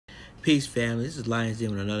Peace, family. This is Lions Den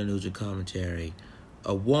with another news and commentary.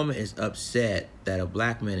 A woman is upset that a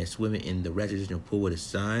black man is swimming in the residential pool with his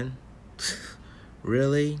son.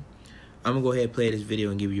 Really? I'm going to go ahead and play this video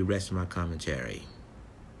and give you the rest of my commentary.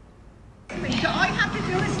 So all you have to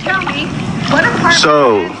do is tell me what apartment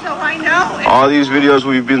So I know. All these videos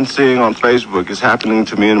we've been seeing on Facebook is happening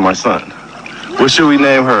to me and my son. What should we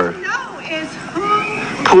name her? No, is who?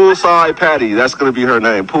 Poolside Patty. That's going to be her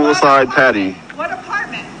name. Poolside Patty. What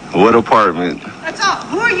apartment? What apartment? That's all.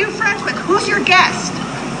 Who are you friends with? Who's your guest?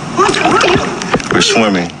 Who are you? We're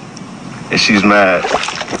swimming. And she's mad.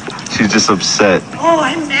 She's just upset. Oh,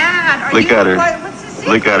 I'm mad. Look at her. What's the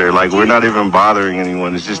secret? Look at her. Like, we're not even bothering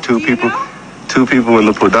anyone. It's just two people. Two people in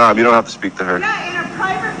the pool. Dom, you don't have to speak to her. Yeah, in a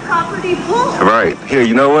private property pool. Right. Here,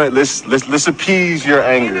 you know what? Let's appease your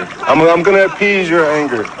anger. I'm gonna appease your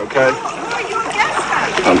anger, okay? Who are you a guest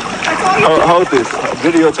at? That's all you Hold this.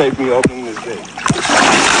 Videotape me opening this gate.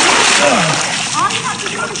 All you have to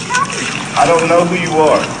do is tell me. I don't know who you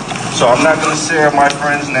are, so I'm not gonna share my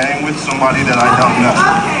friend's name with somebody that I don't know.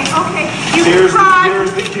 Okay. You Here's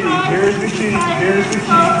the key. Here's the key. Here's the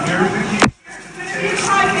key. Here's the key.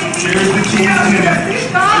 Here's the key.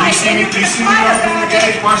 Do you see me opening the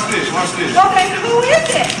gate? Watch this. Watch this. Well, then who is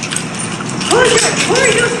it? Who are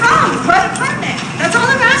you from? What apartment? That's all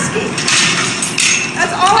I'm asking.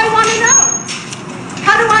 That's all I want to know.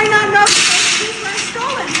 How do I not know that those keys were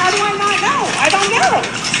stolen? How do I not know? I don't know.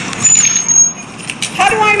 How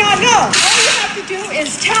do I not know? All you have to do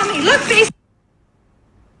is tell me. Look, basically.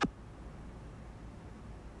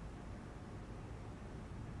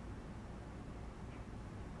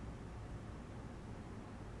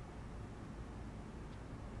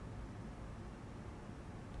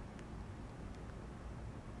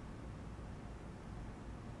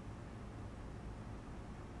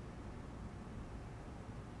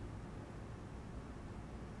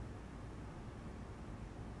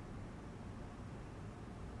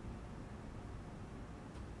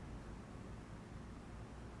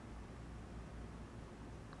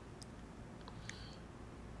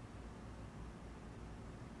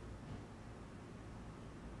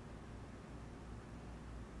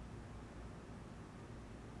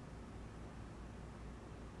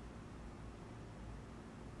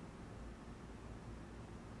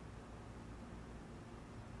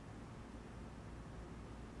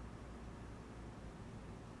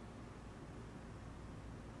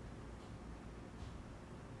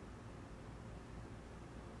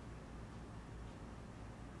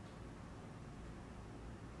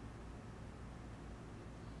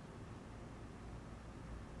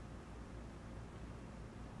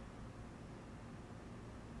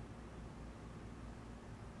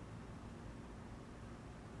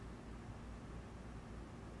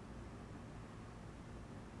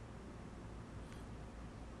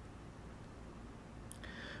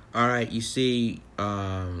 All right, you see,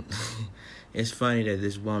 it's funny that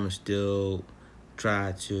this woman still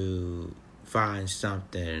tried to find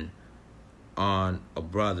something on a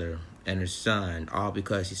brother and his son, all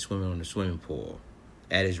because he's swimming on the swimming pool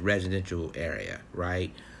at his residential area,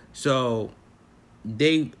 right? So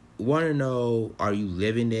they want to know, are you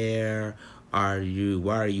living there? Why are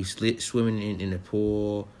you swimming in the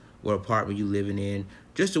pool? What apartment you living in?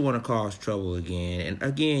 Just to want to cause trouble again. And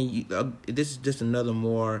again, this is just another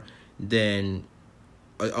more than...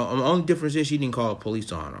 The only difference is she didn't call the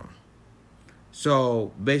police on him.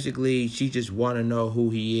 So basically, she just want to know who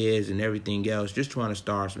he is and everything else, just trying to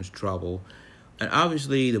start some trouble. And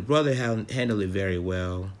obviously, the brother handled it very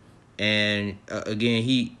well. And again,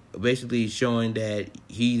 he basically showing that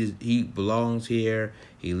he belongs here.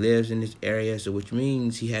 He lives in this area, so which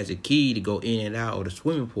means he has a key to go in and out of the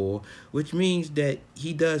swimming pool, which means that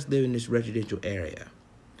he does live in this residential area.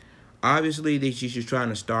 Obviously, she's just trying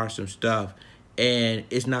to start some stuff, and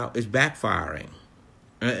it's backfiring.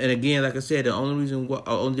 And again, like I said, the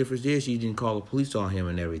only difference is she didn't call the police on him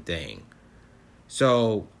and everything.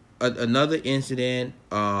 So another incident,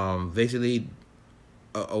 basically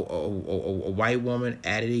a white woman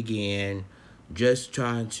at it again, just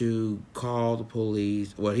trying to call the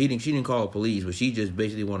police. Well, she didn't call the police, but she just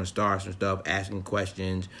basically want to start some stuff, asking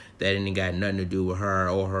questions that ain't got nothing to do with her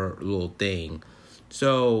or her little thing.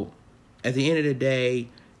 So at the end of the day,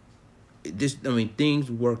 things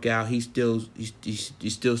work out. He's still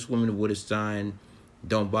swimming with his son.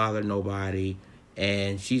 Don't bother nobody,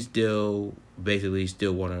 and she still basically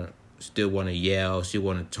still wanna yell. She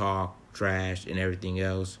wanna talk trash and everything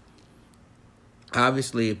else.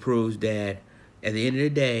 Obviously, it proves that at the end of the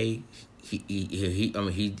day, he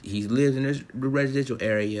lives in the residential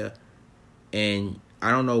area, and I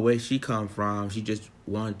don't know where she come from. She just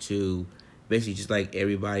want to basically just like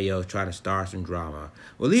everybody else, try to start some drama.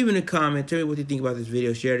 Well, leave in a comment. Tell me what you think about this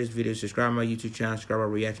video. Share this video. Subscribe to my YouTube channel. Subscribe to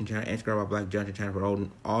my reaction channel. And subscribe to my Black Junction channel for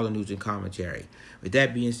all the news and commentary. With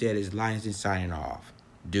that being said, it's Lions signing off.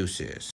 Deuces.